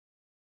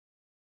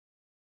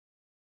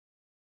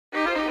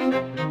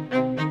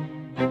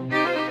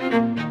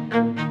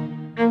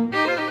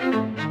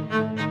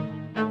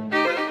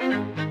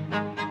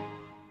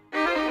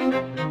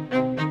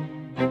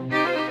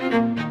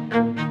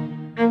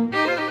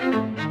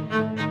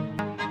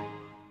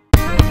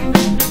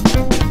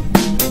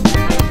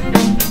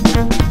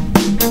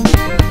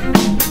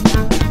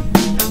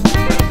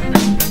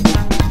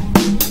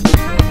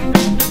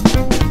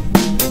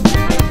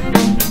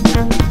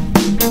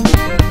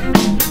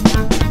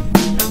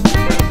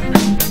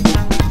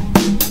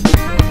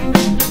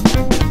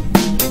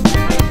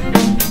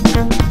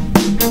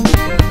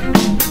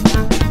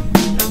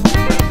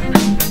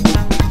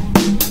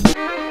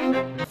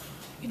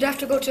You'd have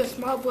to go to a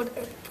smartboard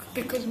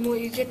because it's more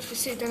easier to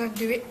sit down and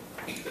do it.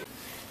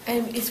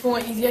 And it's more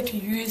easier to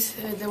use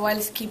the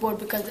wireless keyboard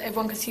because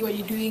everyone can see what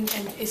you're doing,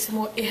 and it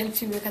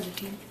helps you work as a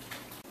team.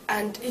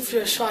 And if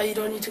you're shy, you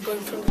don't need to go in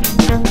front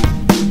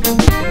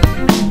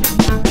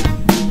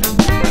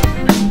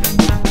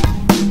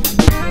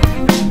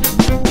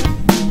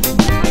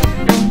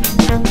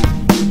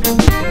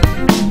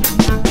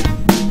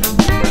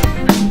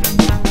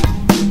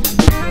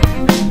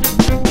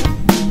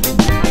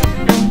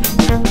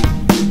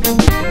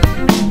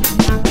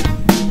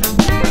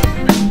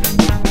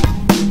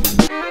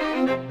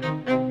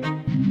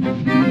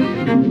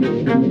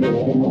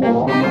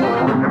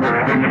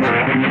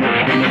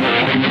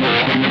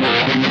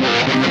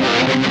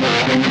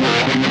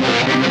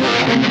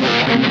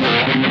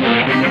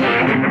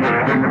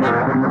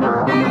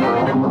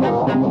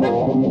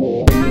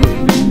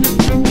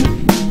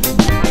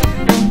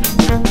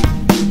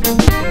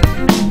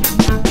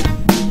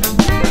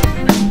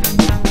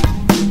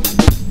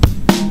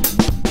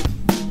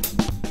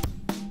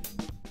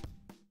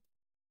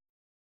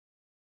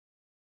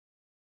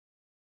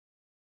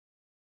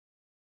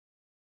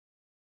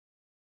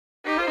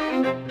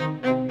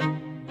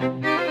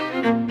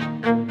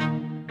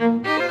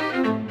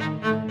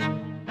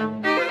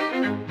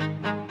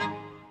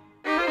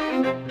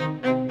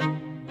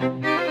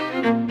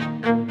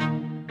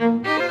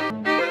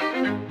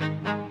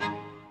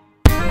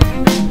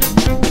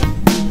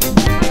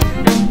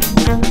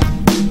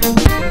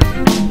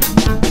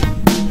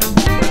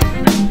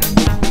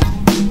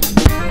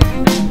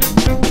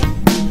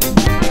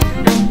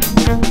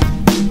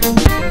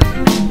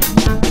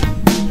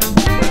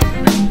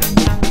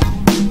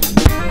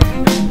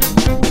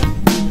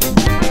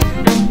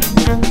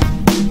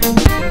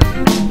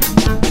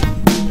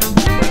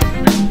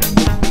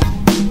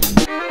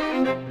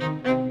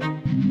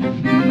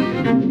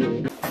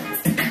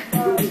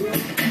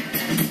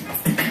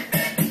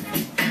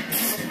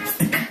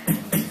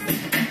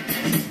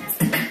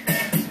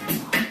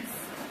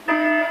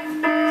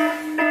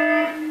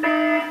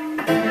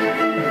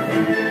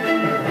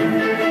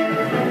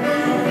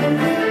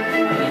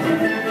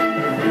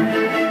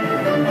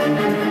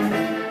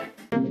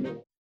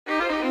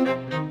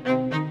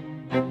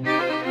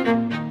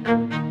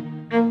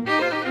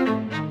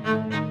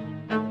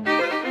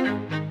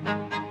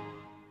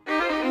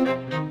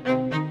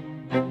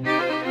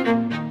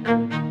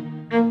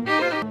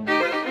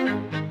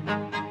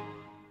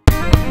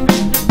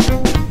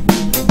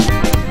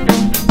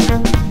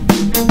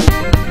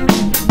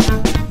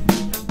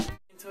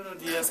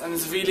and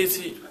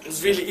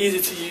it's really easy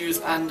to use,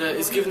 and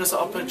it's given us an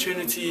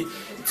opportunity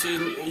to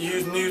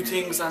use new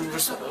things and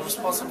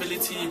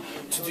responsibility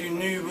to do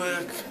new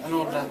work and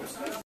all that.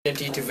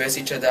 To verse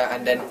each other,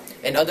 and then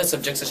in other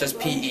subjects such as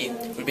PE,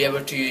 we'll be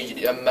able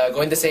to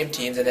go in the same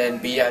teams and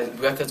then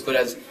work as good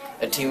as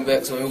a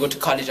teamwork. So when we go to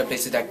college and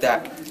places like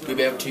that, we'll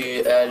be able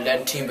to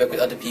learn teamwork with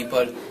other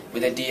people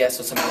with a DS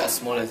or something as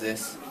small as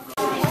this.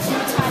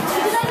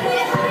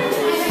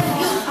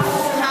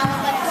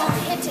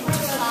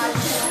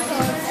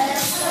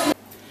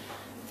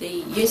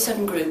 The Year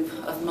 7 group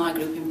of my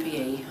group in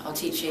PE are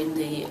teaching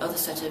the other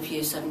set of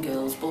Year 7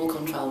 girls ball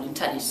control in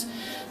tennis.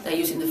 They're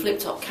using the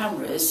flip-top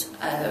cameras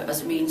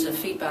as a means of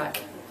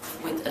feedback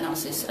with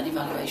analysis and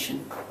evaluation.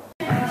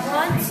 1, 2,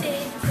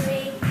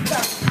 3, go.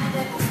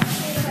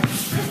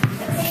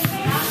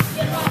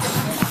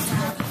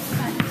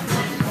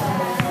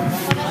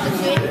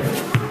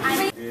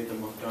 The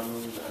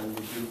McDonald's and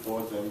the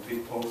billboards and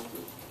big posters.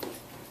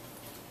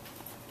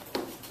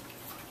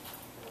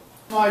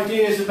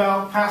 Ideas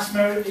about past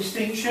merit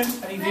distinction?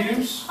 Any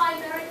views? High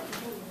merit.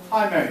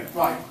 High merit,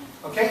 right.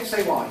 Okay,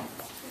 say why.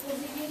 Because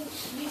you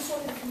use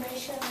useful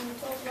information and you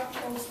talk about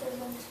posters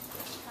and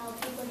how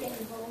people get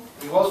involved.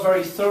 He was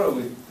very thorough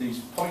with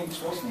these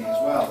points, wasn't he,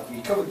 as well?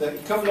 He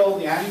covered all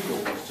the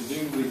angles to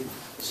do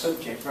with the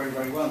subject very,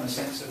 very well, in the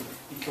sense of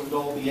he covered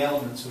all the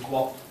elements of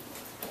what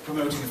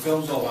promoting a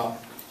film's all about.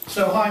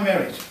 So high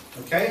merit,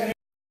 okay?